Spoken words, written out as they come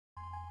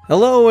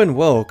Hello and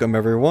welcome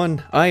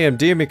everyone, I am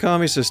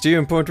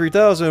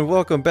DMECommieSystem.3000.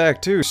 Welcome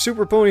back to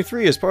Super Pony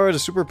 3 as part of the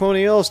Super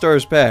Pony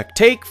All-Stars pack.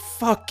 Take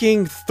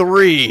fucking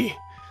 3!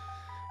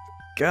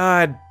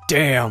 God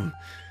damn.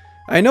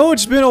 I know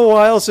it's been a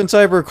while since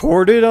I've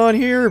recorded on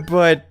here,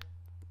 but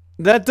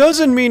that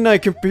doesn't mean my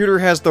computer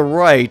has the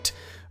right,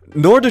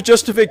 nor the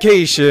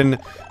justification,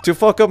 to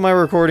fuck up my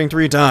recording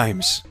 3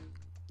 times.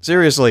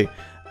 Seriously,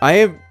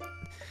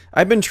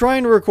 I've been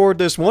trying to record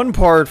this one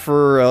part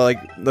for, like,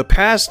 the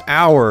past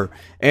hour,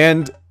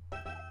 and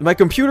my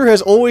computer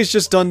has always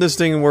just done this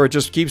thing where it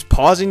just keeps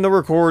pausing the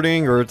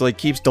recording, or it, like,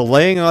 keeps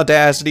delaying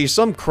Audacity,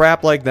 some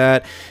crap like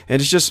that, and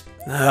it's just,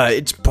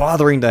 it's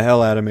bothering the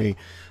hell out of me.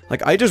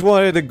 Like, I just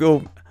wanted to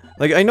go,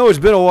 like, I know it's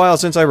been a while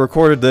since I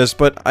recorded this,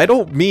 but I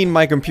don't mean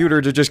my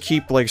computer to just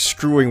keep, like,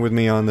 screwing with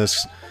me on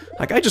this.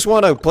 Like, I just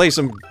want to play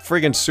some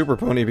friggin' Super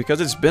Pony,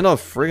 because it's been a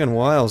friggin'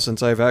 while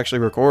since I've actually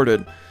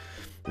recorded.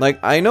 Like,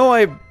 I know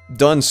I've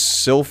done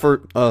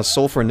Sulfur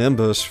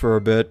Nimbus for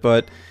a bit,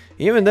 but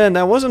even then,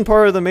 that wasn't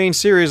part of the main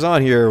series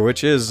on here,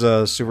 which is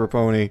Super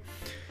Pony.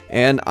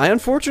 And I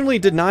unfortunately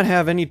did not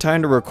have any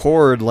time to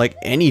record, like,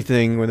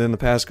 anything within the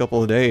past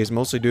couple of days,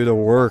 mostly due to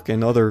work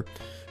and other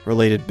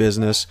related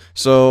business.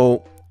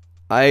 So,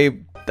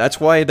 that's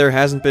why there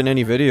hasn't been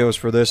any videos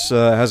for this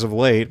as of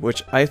late,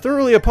 which I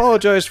thoroughly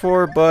apologize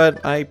for,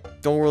 but I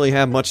don't really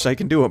have much I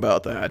can do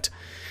about that.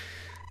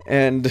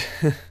 And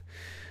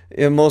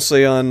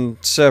mostly on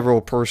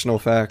several personal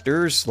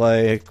factors,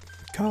 like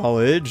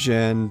college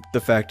and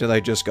the fact that I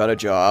just got a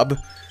job.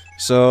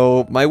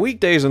 So my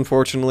weekdays,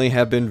 unfortunately,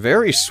 have been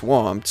very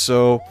swamped,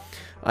 so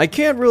I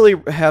can't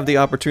really have the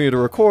opportunity to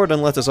record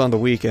unless it's on the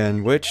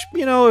weekend, which,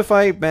 you know, if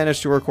I manage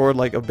to record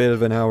like a bit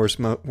of an hour's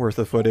worth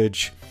of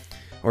footage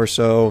or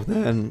so,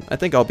 then I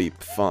think I'll be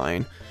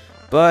fine.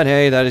 But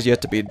hey, that is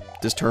yet to be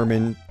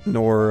determined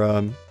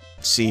nor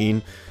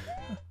seen.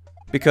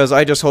 Because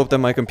I just hope that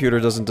my computer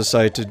doesn't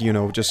decide to, you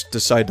know, just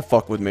decide to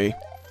fuck with me.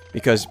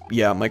 Because,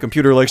 yeah, my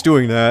computer likes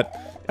doing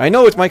that. I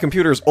know my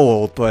computer's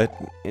old, but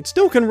it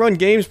still can run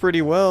games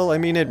pretty well. I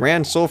mean, it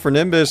ran Sulfur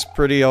Nimbus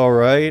pretty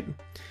alright.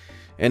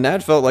 And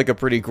that felt like a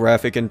pretty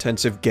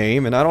graphic-intensive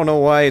game, and I don't know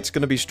why it's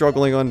gonna be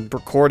struggling on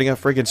recording a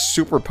friggin'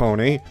 Super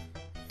Pony.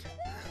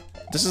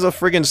 This is a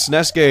friggin'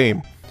 SNES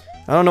game.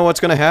 I don't know what's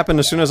gonna happen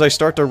as soon as I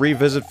start to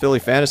revisit Philly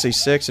Fantasy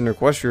 6 and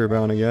Equestria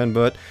Bound again,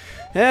 but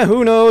yeah,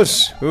 who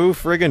knows? Who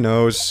friggin'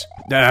 knows?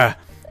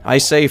 I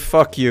say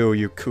fuck you,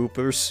 you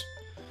Coopers.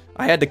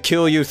 I had to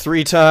kill you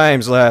 3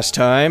 times last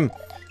time.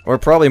 Or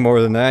probably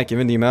more than that,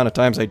 given the amount of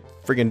times I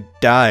friggin'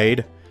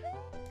 died.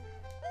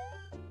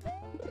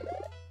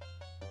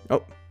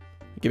 Oh,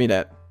 give me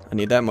that. I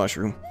need that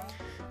mushroom.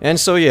 And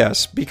so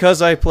yes,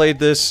 because I played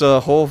this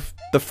the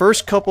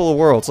first couple of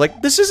worlds,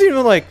 like, this isn't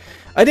even like,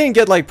 I didn't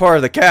get like part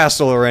of the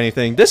castle or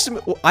anything.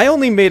 I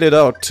only made it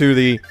out to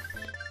the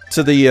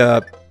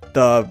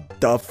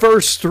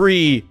first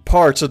 3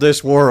 parts of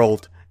this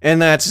world, and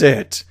that's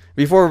it.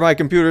 Before my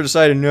computer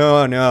decided,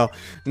 no,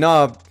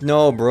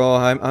 bro,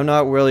 I'm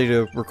not ready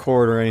to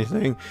record or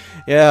anything.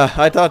 Yeah,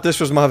 I thought this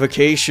was my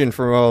vacation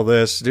from all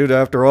this, dude,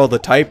 after all the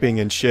typing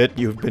and shit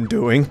you've been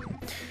doing.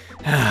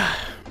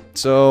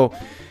 So,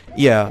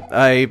 yeah,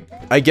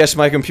 I guess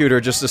my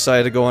computer just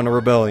decided to go on a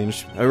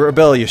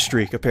rebellious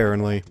streak,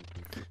 apparently.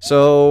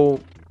 So,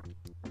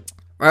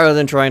 rather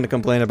than trying to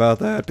complain about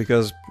that,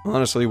 because,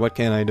 honestly, what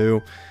can I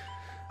do?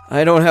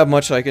 I don't have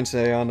much I can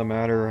say on the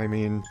matter. I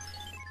mean,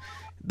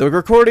 the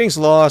recording's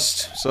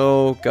lost,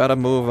 so gotta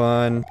move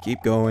on,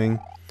 keep going.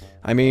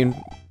 I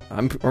mean,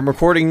 I'm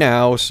recording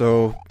now,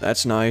 so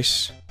that's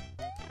nice.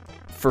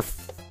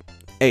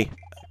 Hey.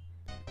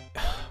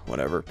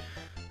 Whatever.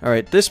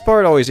 Alright, this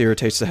part always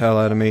irritates the hell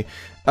out of me.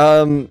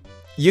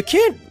 You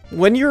can't,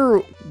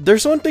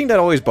 there's one thing that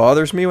always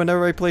bothers me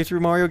whenever I play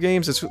through Mario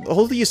games, it's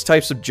all these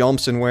types of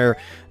jumps and where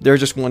they're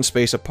just one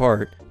space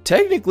apart.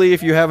 Technically,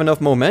 if you have enough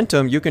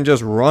momentum, you can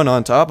just run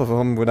on top of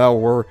them without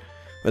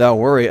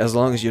worry, as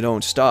long as you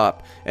don't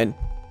stop. And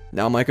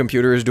now my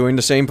computer is doing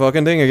the same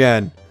fucking thing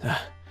again.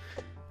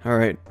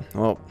 Alright,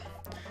 well,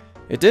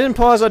 it didn't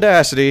pause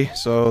Audacity,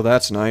 so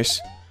that's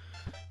nice.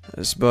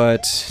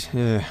 But,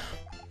 yeah,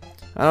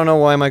 I don't know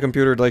why my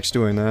computer likes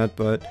doing that,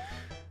 but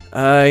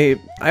I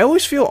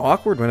always feel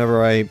awkward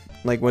whenever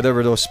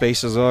whatever those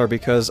spaces are,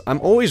 because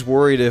I'm always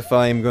worried if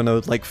I'm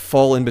gonna, like,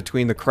 fall in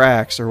between the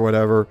cracks or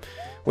whatever,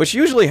 which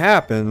usually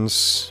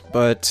happens,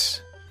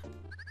 but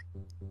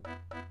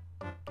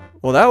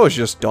well, that was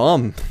just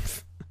dumb.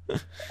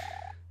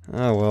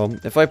 Oh well,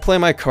 if I play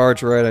my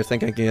cards right, I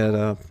think I get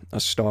a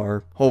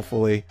star,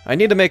 hopefully. I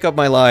need to make up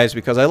my lives,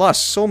 because I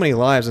lost so many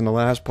lives in the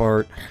last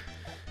part.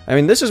 I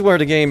mean, this is where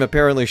the game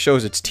apparently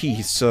shows its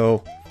teeth,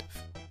 so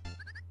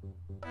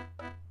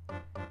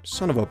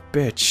son of a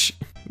bitch.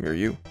 Where are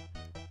you?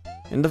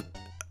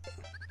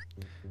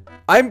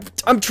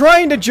 I'm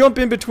trying to jump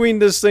in between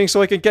this thing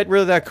so I can get rid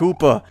of that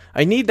Koopa.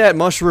 I need that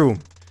mushroom.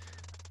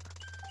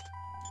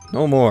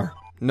 No more.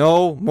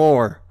 No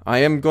more. I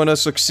am gonna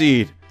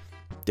succeed.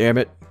 Damn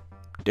it.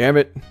 Damn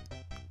it.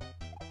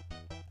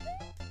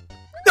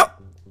 No!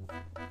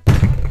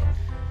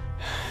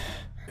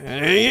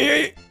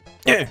 Hey.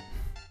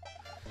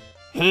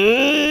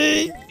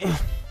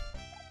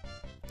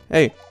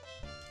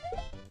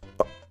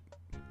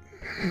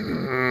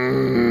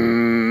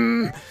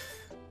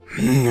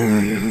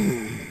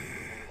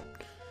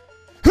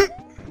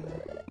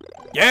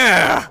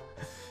 Yeah!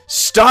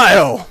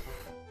 Style!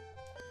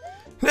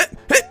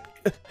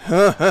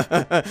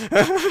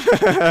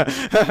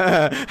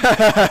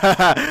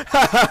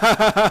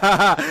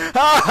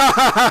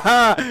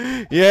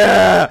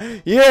 Yeah!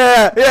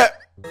 Yeah! Yeah!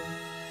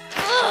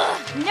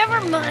 Ugh,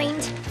 never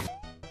mind.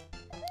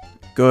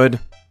 Good.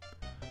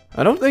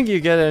 I don't think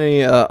you get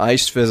any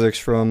ice physics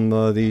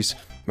from these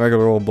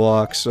regular old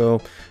blocks,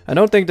 so I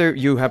don't think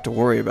you have to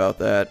worry about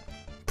that.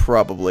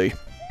 Probably.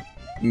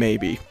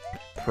 Maybe.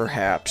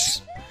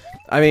 Perhaps.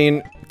 I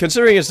mean,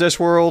 considering it's this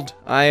world,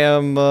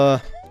 I'm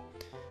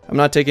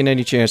not taking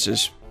any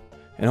chances.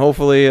 And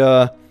hopefully,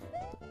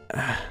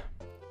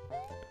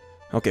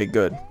 okay,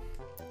 good.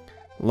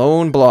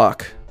 Lone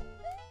block.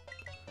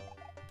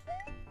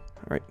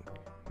 Alright.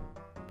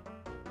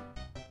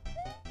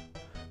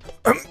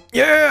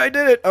 Yeah, I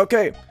did it!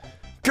 Okay.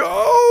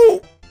 Go!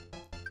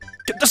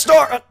 Get the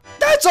star!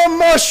 That's a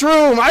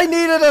mushroom! I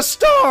needed a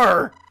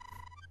star!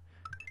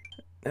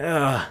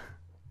 There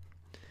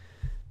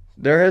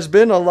has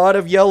been a lot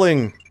of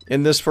yelling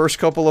in this first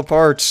couple of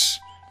parts.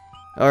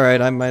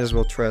 Alright, I might as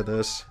well try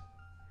this.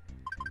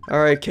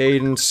 Alright,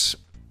 Cadence.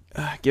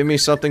 Give me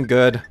something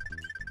good.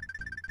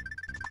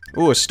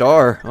 Ooh, a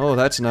star. Oh,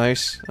 that's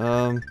nice.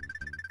 Oh,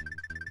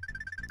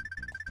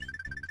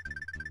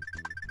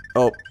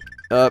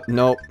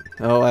 nope.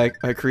 Oh, I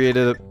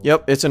created a...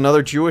 Yep, it's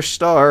another Jewish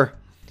star.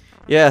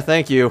 Yeah,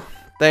 thank you.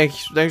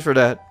 Thanks for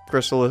that,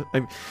 Chrysalis.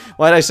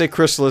 Why'd I say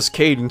Chrysalis?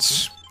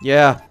 Cadence.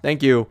 Yeah,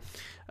 thank you.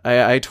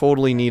 I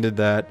totally needed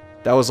that.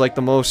 That was like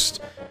the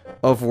most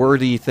of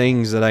worthy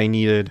things that I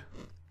needed.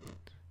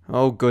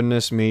 Oh,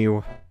 goodness me.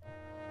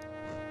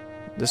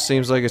 This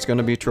seems like it's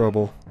gonna be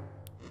trouble.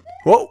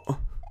 Whoa!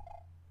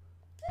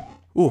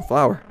 Ooh,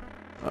 flower.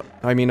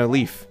 I mean a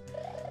leaf.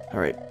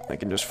 Alright, I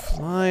can just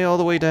fly all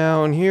the way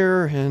down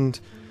here and...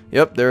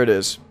 Yep, there it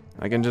is.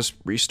 I can just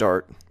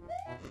restart.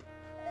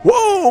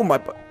 Whoa! My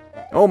butt!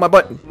 Oh, my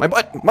butt! My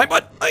butt! My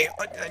butt!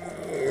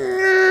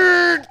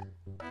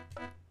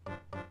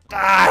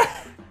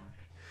 Ah!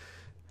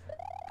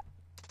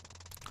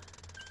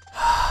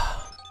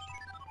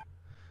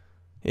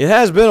 It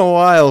has been a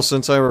while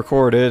since I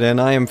recorded, and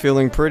I am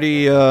feeling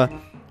pretty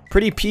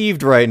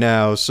peeved right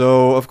now,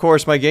 so of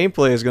course my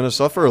gameplay is gonna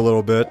suffer a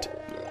little bit.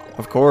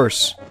 Of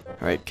course.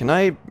 Alright, can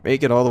I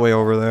make it all the way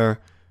over there?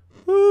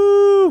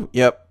 Woo!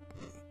 Yep.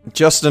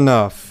 Just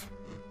enough.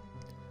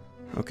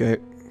 Okay,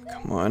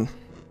 come on.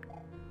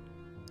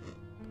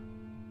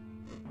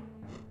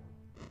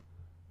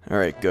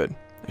 Alright, good.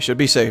 I should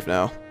be safe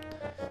now.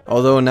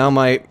 Although now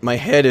my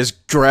head is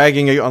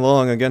dragging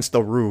along against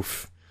the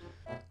roof.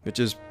 Which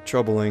is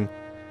troubling.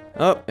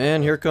 Oh,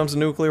 and here comes the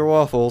nuclear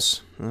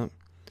waffles.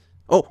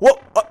 Oh,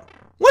 what?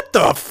 What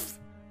the f...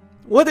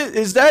 What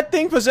is that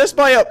thing possessed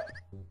by a...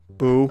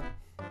 Boo.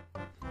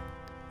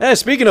 Eh,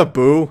 speaking of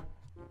boo.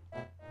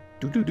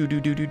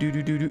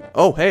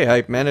 Oh, hey,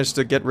 I managed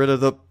to get rid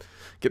of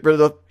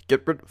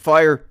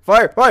fire.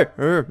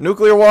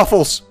 Nuclear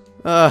waffles.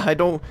 I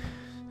don't...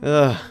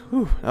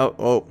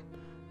 oh.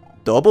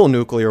 Double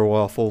nuclear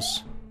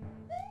waffles.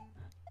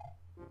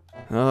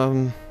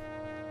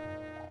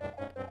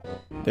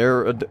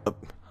 They're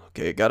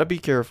okay, gotta be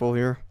careful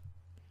here.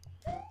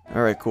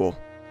 Alright, cool.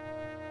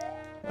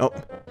 Oh.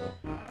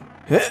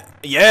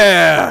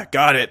 Yeah!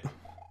 Got it!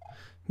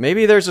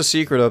 Maybe there's a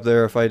secret up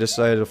there if I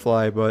decided to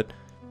fly, but...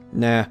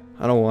 Nah,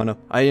 I don't wanna.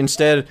 I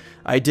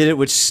did it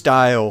with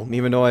style,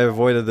 even though I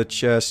avoided the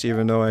chest,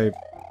 even though I...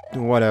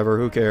 Whatever,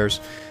 who cares?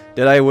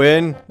 Did I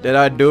win? Did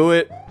I do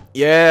it?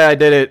 Yeah, I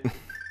did it!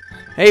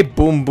 Hey,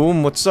 Boom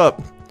Boom, what's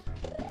up?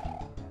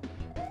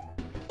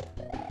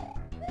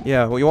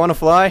 Yeah, well, you wanna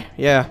fly?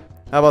 Yeah.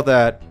 How about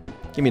that?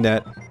 Give me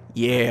that.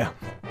 Yeah.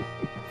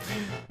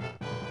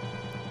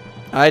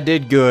 I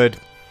did good.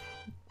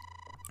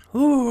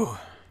 Whew.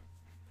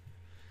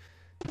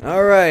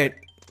 Alright.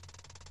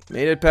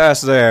 Made it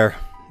past there.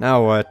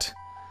 Now what?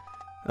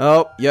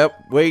 Oh, yep,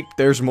 wait,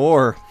 there's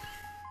more.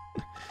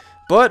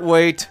 But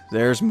wait,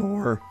 there's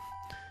more.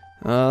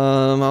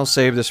 I'll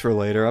save this for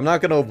later. I'm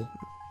not gonna...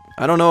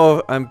 I don't know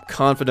if I'm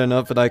confident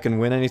enough that I can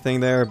win anything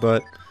there,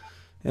 but...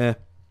 Eh.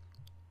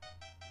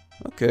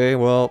 Okay,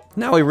 well,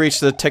 now we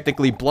reach the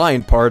technically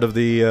blind part of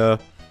the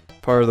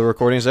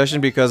recording session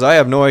because I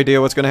have no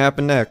idea what's gonna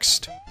happen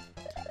next.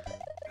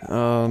 Is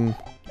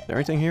there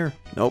anything here?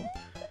 Nope.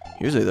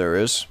 Usually there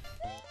is.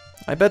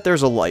 I bet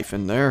there's a life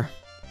in there.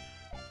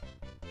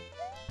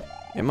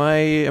 Am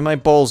I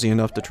ballsy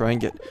enough to try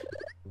and get...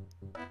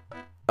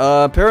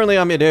 apparently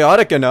I'm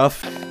idiotic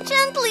enough.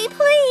 Gently,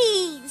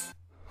 please!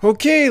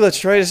 Okay, let's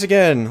try this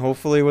again.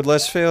 Hopefully with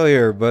less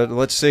failure, but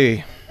let's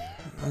see.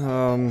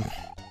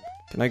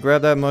 Can I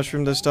grab that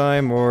mushroom this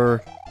time,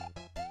 or...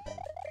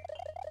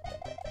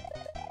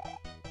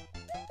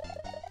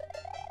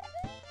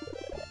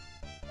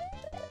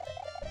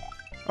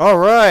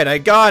 Alright, I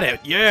got it!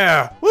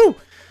 Yeah! Woo!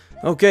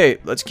 Okay,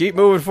 let's keep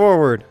moving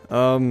forward.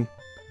 Oh.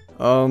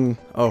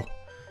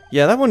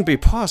 Yeah, that wouldn't be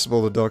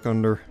possible to duck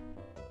under.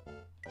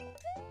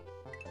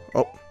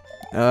 Oh.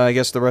 I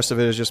guess the rest of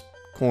it is just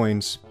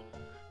coins.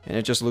 And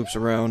it just loops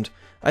around.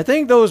 I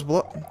think those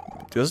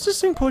does this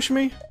thing push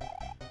me?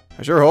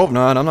 I sure hope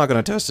not. I'm not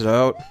gonna test it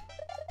out.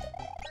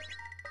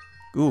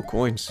 Ooh,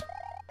 coins.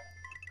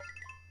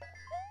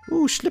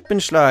 Ooh,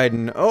 slippin'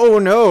 sliding. Oh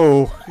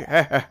no!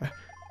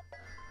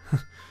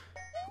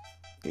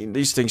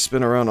 These things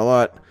spin around a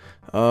lot.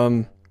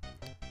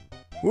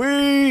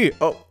 Whee!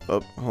 Oh,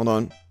 hold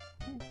on.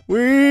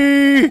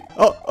 Whee!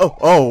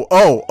 Oh,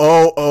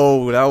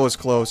 that was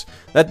close.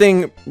 That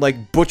thing,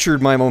 like,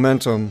 butchered my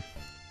momentum.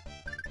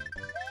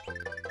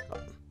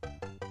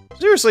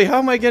 Seriously, how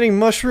am I getting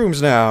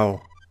mushrooms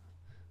now?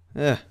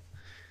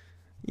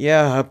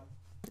 Yeah,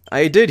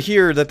 I did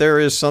hear that there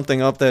is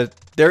something up that...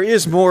 There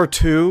is more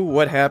to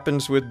what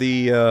happens with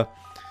the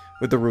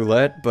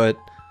roulette, but...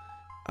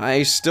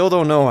 I still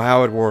don't know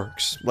how it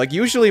works. Like,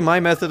 usually my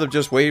method of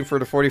just waiting for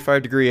the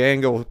 45-degree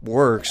angle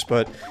works,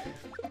 but...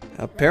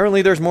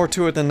 Apparently there's more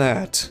to it than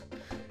that.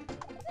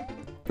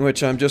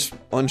 Which I'm just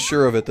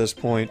unsure of at this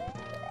point.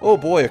 Oh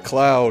boy, a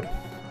cloud.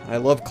 I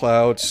love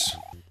clouds.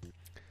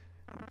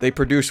 They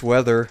produce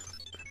weather.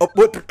 Oh,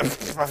 what?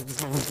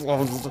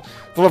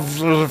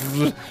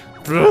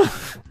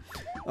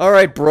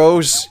 Alright,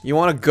 bros. You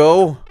wanna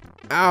go?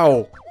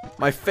 Ow!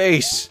 My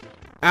face!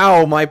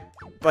 Ow, my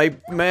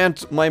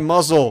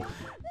muzzle!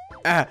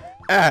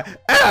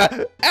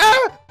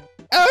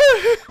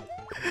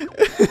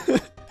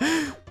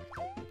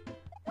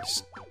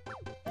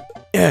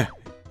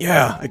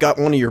 Yeah, I got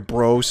one of your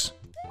bros.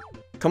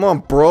 Come on,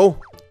 bro.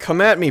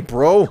 Come at me,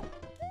 bro.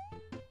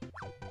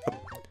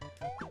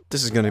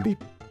 This is gonna be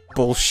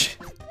bullshit.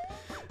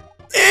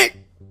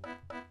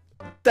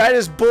 That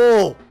is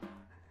bull!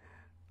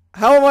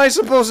 How am I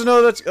supposed to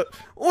know that's...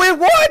 Wait,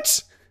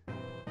 what?!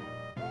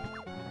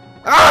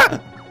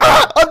 I'm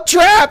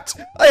trapped!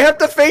 I have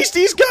to face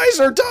these guys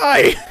or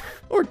die!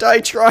 Or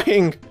die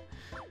trying.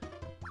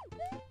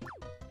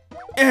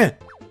 You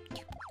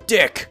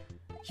dick.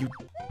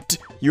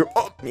 You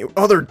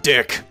other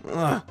dick.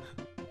 Ugh.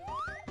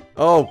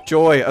 Oh,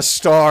 joy, a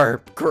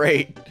star.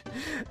 Great.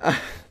 That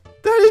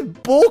is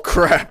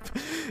bullcrap.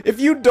 If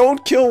you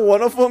don't kill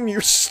one of them,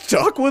 you're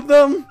stuck with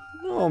them?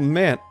 Oh,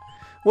 man.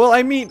 Well,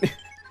 I mean,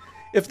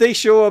 if they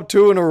show up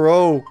 2 in a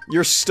row,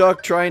 you're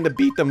stuck trying to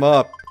beat them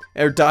up.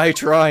 Or die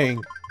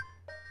trying.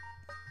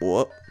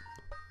 What?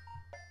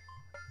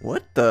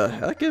 What the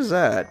heck is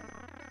that?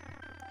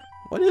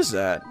 What is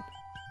that?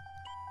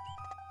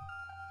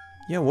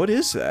 Yeah, what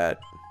is that?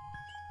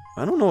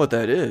 I don't know what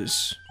that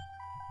is.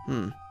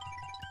 Oh,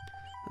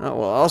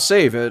 well, I'll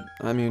save it.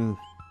 I mean,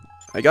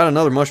 I got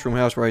another mushroom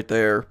house right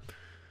there.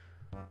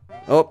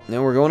 Oh,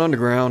 now we're going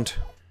underground.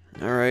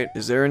 Alright,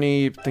 is there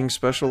anything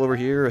special over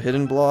here? A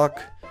hidden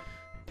block?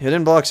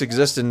 Hidden blocks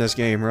exist in this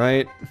game,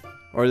 right?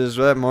 Or is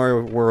that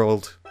Mario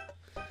World?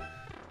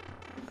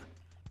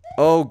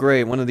 Oh,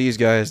 great, one of these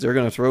guys. They're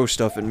gonna throw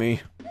stuff at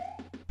me.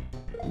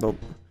 Oh!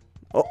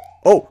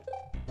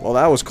 Well,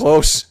 that was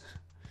close.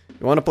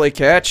 You wanna play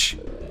catch?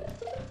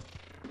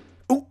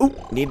 Ooh,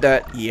 need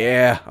that.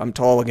 Yeah, I'm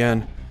tall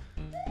again.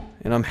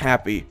 And I'm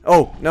happy.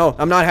 Oh, no,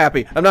 I'm not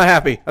happy. I'm not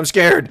happy. I'm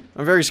scared.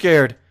 I'm very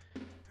scared.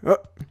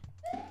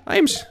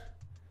 I'm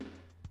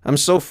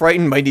so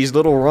frightened by these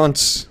little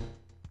runts.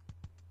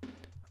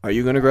 Are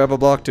you gonna grab a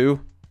block too?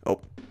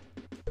 Oh.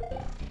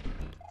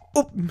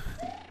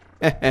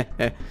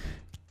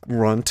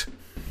 Runt.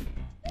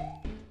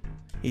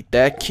 Eat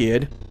that,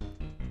 kid.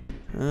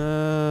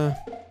 Oh.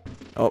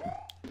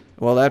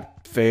 Well,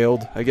 that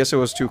failed. I guess it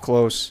was too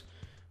close.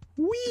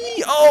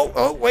 Whee!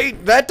 Oh,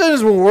 wait, that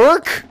doesn't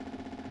work?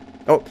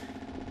 Oh.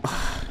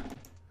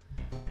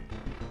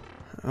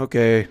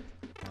 Okay.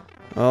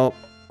 Well,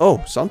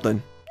 oh,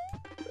 something.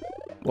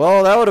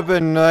 Well, that would have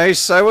been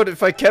nice.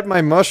 If I kept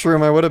my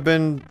mushroom, I would have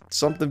been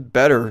something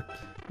better.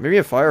 Maybe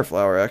a fire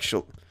flower,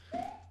 actually.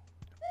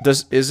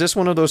 Is this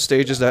one of those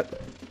stages that...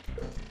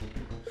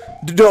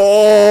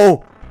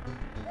 No!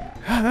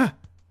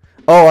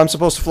 Oh, I'm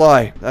supposed to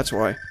fly. That's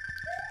why.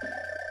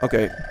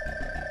 Okay.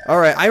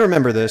 Alright, I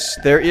remember this.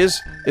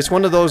 It's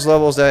one of those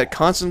levels that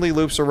constantly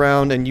loops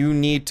around and you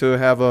need to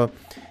have a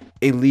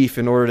leaf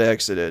in order to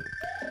exit it.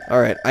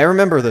 Alright, I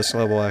remember this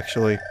level,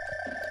 actually.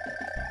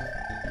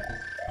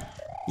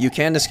 You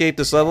can't escape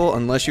this level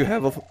unless you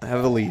have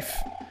a leaf.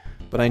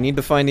 But I need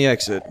to find the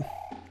exit.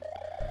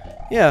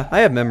 Yeah,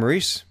 I have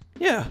memories.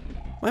 Yeah,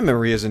 my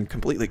memory isn't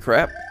completely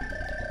crap.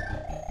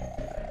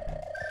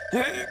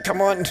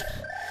 Come on.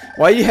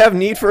 Why do you have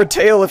need for a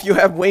tail if you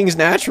have wings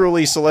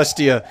naturally,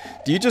 Celestia?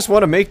 Do you just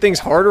want to make things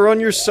harder on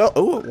yourself?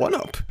 Oh,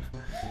 1-up.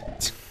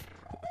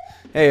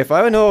 Hey, if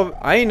I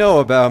know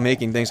about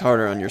making things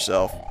harder on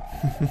yourself.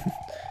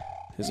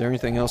 Is there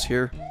anything else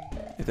here?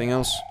 Anything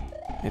else?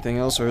 Anything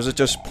else, or is it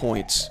just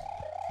points?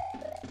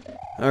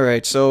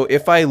 Alright, so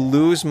if I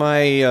lose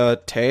my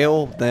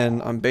tail,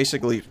 then I'm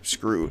basically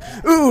screwed.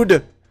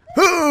 Ood!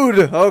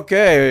 Reload!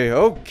 Okay,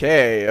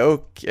 okay,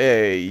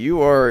 okay.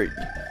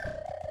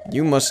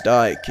 You must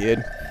die,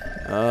 kid.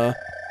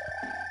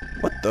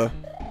 What the?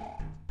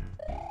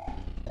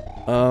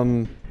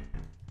 Oh!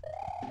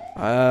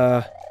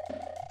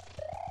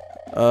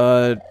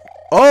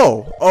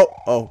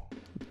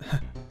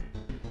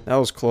 That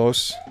was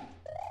close.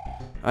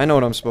 I know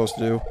what I'm supposed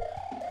to do.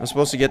 I'm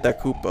supposed to get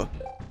that Koopa.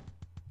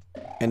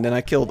 And then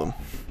I killed him.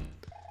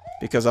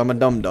 Because I'm a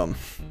dum-dum.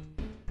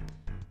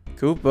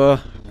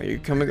 Koopa, are you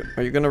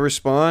gonna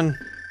respawn?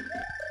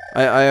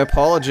 I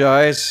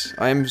apologize.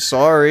 I'm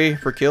sorry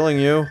for killing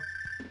you.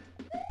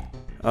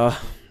 I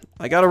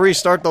gotta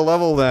restart the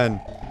level then.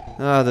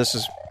 This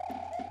is...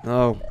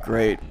 Oh,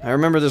 great. I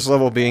remember this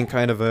level being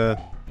kind of a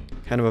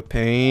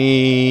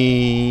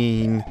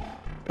pain.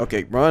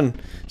 Okay, run.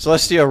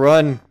 Celestia,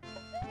 run.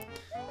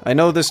 I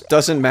know this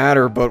doesn't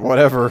matter, but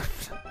whatever.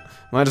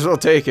 Might as well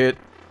take it.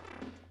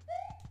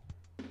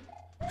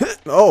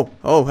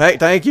 Oh, hey,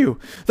 thank you.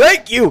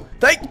 Too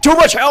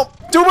much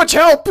help! Too much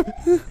help!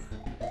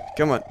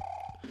 Come on.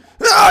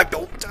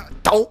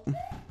 Don't.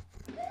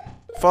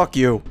 Fuck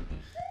you.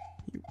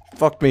 You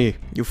fucked me.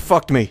 You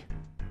fucked me.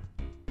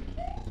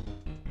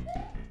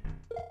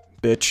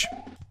 Bitch.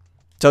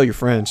 Tell your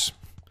friends.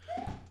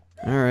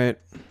 Alright.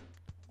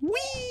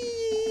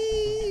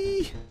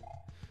 Whee!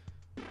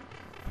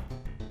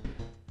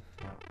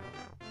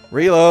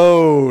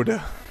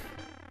 Reload!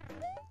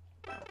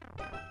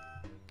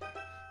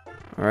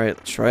 Alright,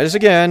 let's try this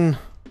again.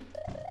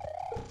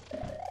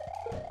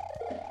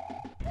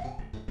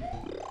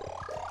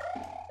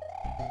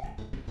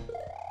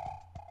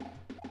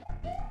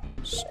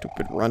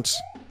 Stupid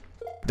runts.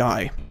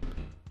 Die.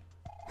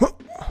 Huh.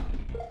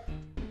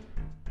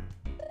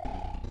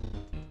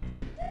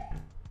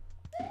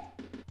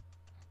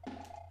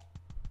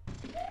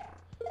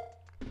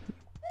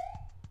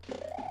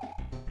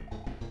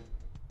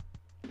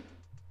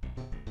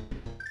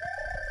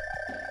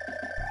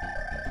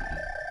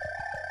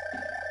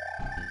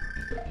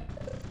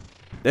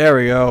 There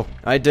we go.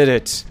 I did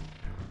it.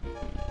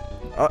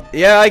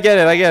 Yeah, I get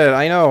it.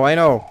 I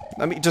know.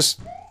 Let me just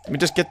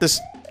get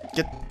this.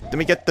 Let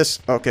me get this.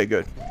 Okay,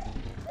 good.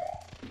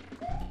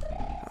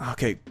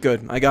 Okay,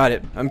 good. I got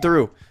it. I'm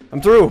through.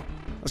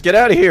 Let's get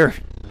out of here.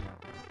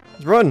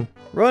 Let's run.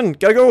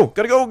 Gotta go.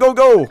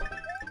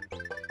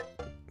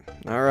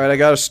 Alright, I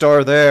got a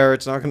star there.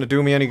 It's not gonna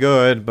do me any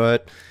good,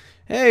 but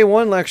hey,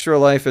 one extra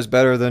life is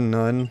better than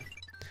none.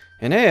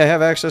 And hey, I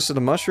have access to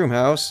the mushroom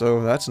house,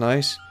 so that's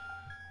nice.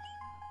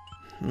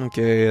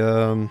 Okay,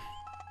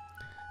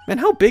 man,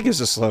 how big is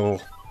this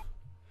level?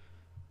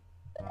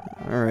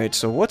 Alright,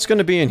 so what's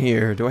gonna be in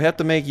here? Do I have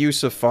to make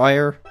use of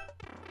fire?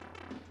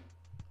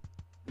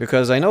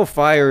 Because I know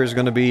fire is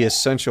gonna be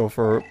essential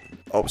for...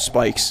 Oh,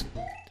 spikes.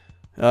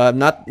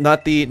 Not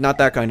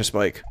that kind of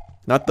spike.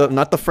 Not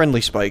the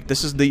friendly spike.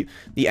 This is the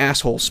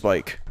asshole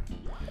spike.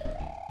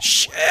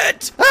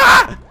 Shit!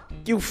 Ah!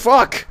 You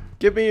fuck!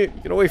 Get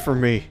away from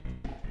me.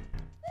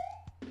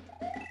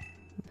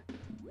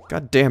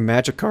 Goddamn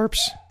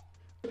Magikarps.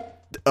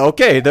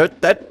 Okay,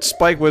 that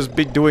spike was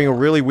doing a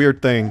really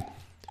weird thing.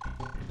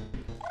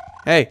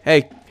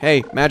 Hey,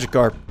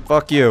 Magikarp.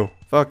 Fuck you.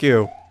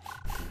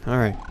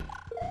 Alright.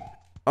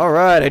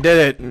 Alright, I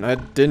did it. I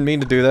didn't mean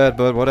to do that,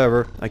 but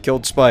whatever. I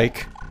killed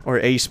Spike. Or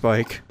a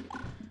Spike.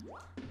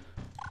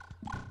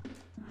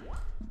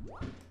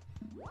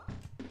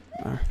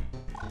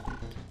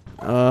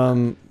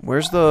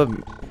 Where's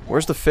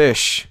the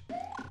fish?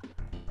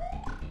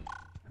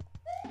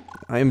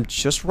 I am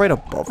just right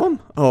above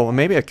him? Oh,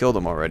 maybe I killed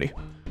him already.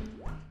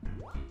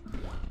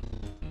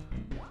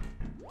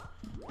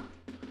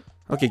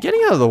 Okay,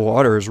 getting out of the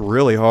water is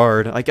really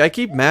hard. I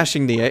keep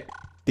mashing is it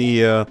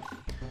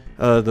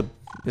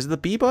the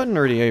B button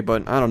or the A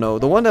button? I don't know.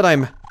 The one that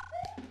I'm...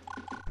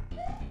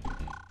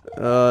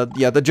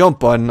 yeah, the jump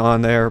button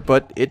on there,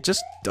 but it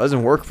just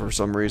doesn't work for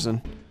some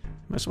reason.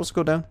 Am I supposed to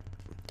go down?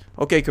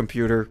 Okay,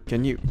 computer,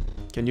 can you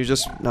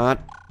just not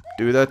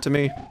do that to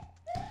me?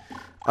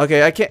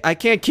 Okay, I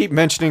can't keep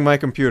mentioning my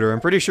computer.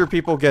 I'm pretty sure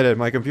people get it.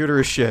 My computer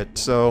is shit,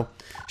 so...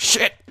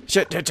 Shit!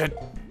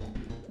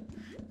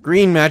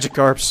 Green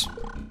Magikarps.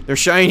 They're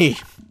shiny.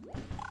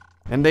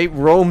 And they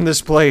roam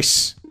this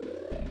place.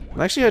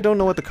 Actually, I don't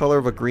know what the color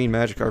of a green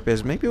Magikarp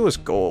is. Maybe it was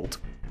gold.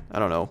 I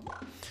don't know.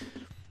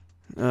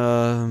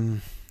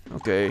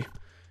 Okay.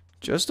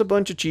 Just a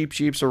bunch of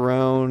cheeps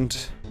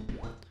around.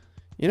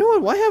 You know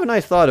what? Why haven't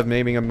I thought of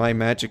naming my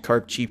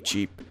Magikarp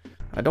Cheep?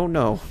 I don't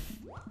know.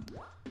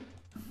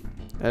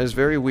 That is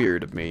very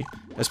weird of me.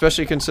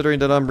 Especially considering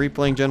that I'm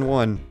replaying Gen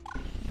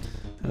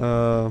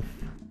 1.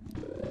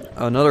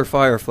 Another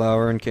fire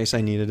flower in case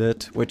I needed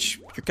it, which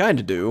you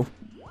kinda do,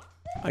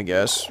 I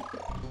guess.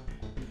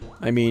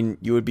 I mean,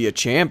 you would be a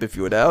champ if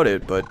you without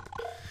it, but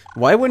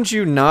why wouldn't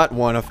you not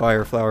want a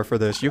fire flower for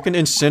this? You can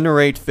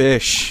incinerate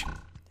fish.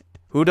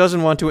 Who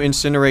doesn't want to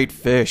incinerate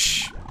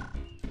fish?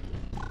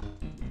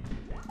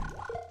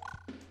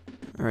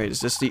 Alright,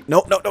 is this the...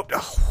 No.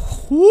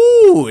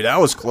 Ooh, that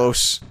was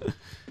close.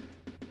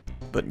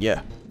 But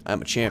yeah,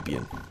 I'm a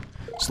champion.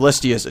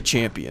 Celestia is a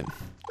champion.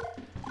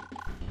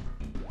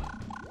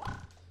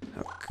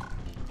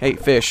 Hey,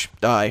 fish,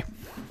 die.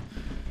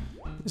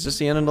 Is this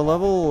the end of the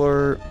level,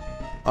 or...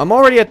 I'm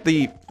already at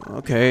the...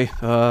 Okay,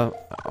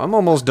 I'm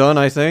almost done,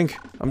 I think.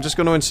 I'm just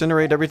gonna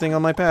incinerate everything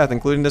on my path,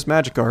 including this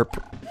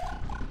Magikarp.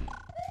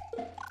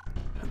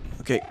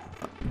 Okay,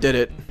 did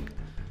it.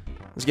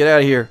 Let's get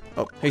out of here.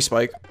 Oh, hey,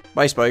 Spike.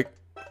 Bye, Spike.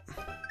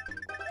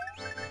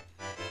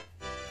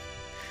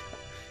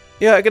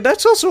 Yeah,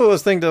 that's also a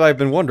thing that I've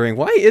been wondering.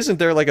 Why isn't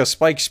there, like, a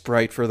Spike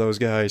sprite for those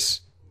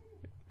guys?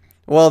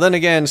 Well, then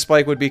again,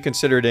 Spike would be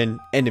considered an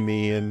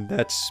enemy, and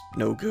that's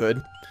no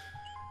good.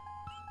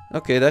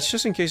 Okay, that's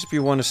just in case if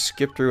you want to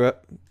skip through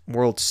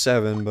World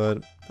 7,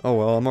 but... Oh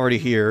well, I'm already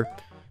here,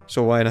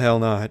 so why the hell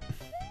not?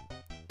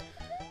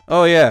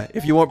 Oh yeah,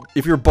 if you're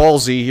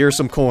ballsy, here's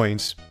some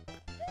coins.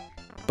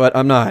 But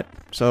I'm not,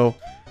 so...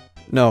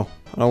 No,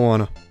 I don't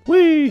wanna.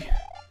 Whee!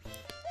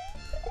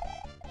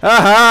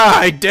 Haha!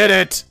 I did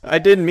it! I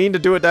didn't mean to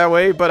do it that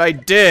way, but I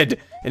did!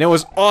 And it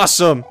was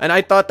awesome! And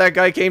I thought that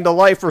guy came to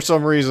life for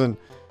some reason.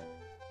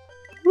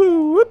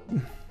 Woo! Whoop.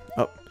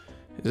 Oh.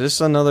 Is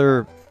this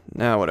another...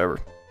 Nah, whatever.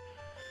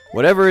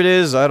 Whatever it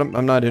is,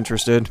 I'm not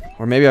interested.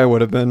 Or maybe I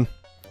would have been.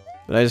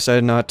 But I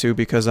decided not to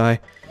because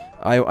I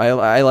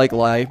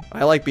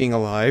like being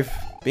alive.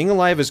 Being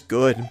alive is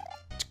good.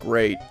 It's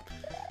great.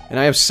 And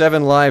I have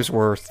 7 lives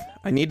worth.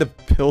 I need to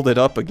build it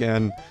up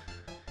again.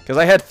 Because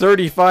I had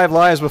 35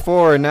 lives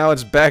before, and now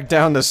it's back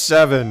down to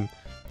 7.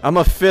 I'm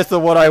a fifth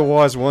of what I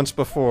was once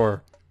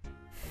before.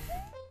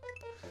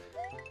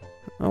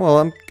 Oh, well,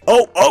 I'm...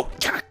 Oh!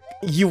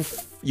 You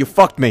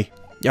fucked me.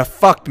 You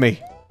fucked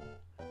me.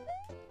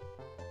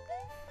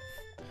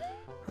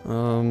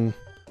 Oh.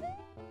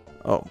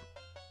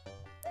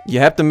 You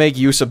have to make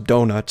use of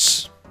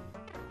donuts.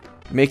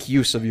 Make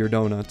use of your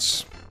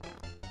donuts.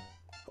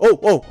 Oh,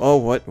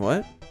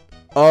 what?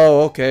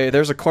 Oh, okay,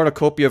 there's a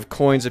cornucopia of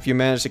coins if you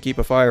manage to keep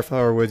a fire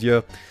flower with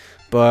you.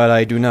 But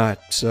I do not,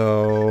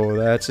 so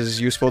that's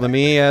as useful to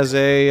me as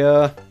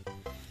a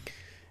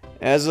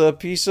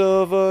piece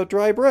of,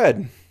 dry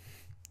bread.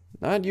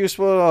 Not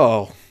useful at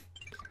all.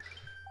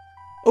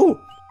 Oh!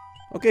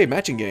 Okay,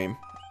 matching game.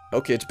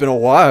 Okay, it's been a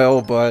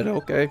while, but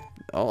okay.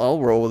 I'll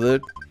roll with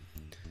it.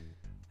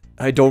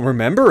 I don't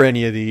remember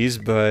any of these,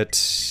 but...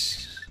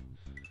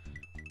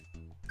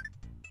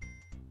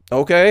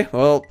 Okay,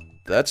 well,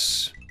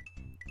 that's...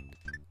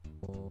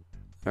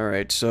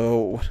 Alright,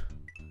 so...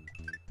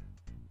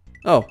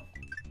 Oh.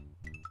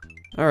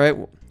 Alright,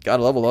 well,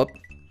 gotta level up.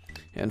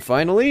 And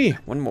finally,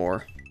 one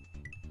more.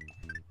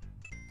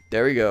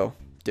 There we go.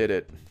 Did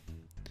it.